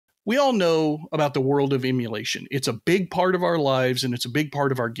We all know about the world of emulation. It's a big part of our lives and it's a big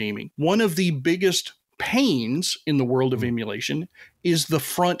part of our gaming. One of the biggest pains in the world of emulation is the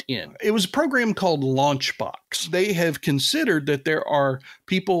front end. It was a program called LaunchBox. They have considered that there are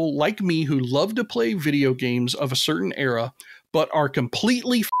people like me who love to play video games of a certain era, but are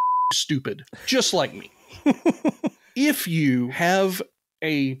completely stupid, just like me. If you have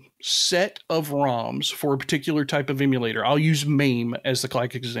a set of ROMs for a particular type of emulator, I'll use MAME as the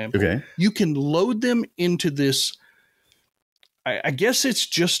classic example. Okay. You can load them into this, I guess it's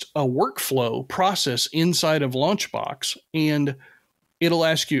just a workflow process inside of LaunchBox, and it'll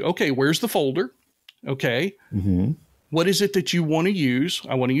ask you, okay, where's the folder? Okay. What is it that you want to use?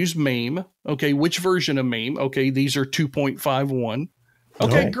 I want to use MAME. Okay, which version of MAME? Okay, these are 2.51.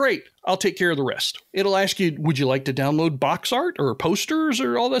 Okay, great. I'll take care of the rest. It'll ask you, would you like to download box art or posters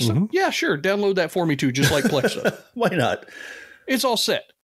or all that stuff? Yeah, sure. Download that for me too, just like Plex. Why not? It's all set.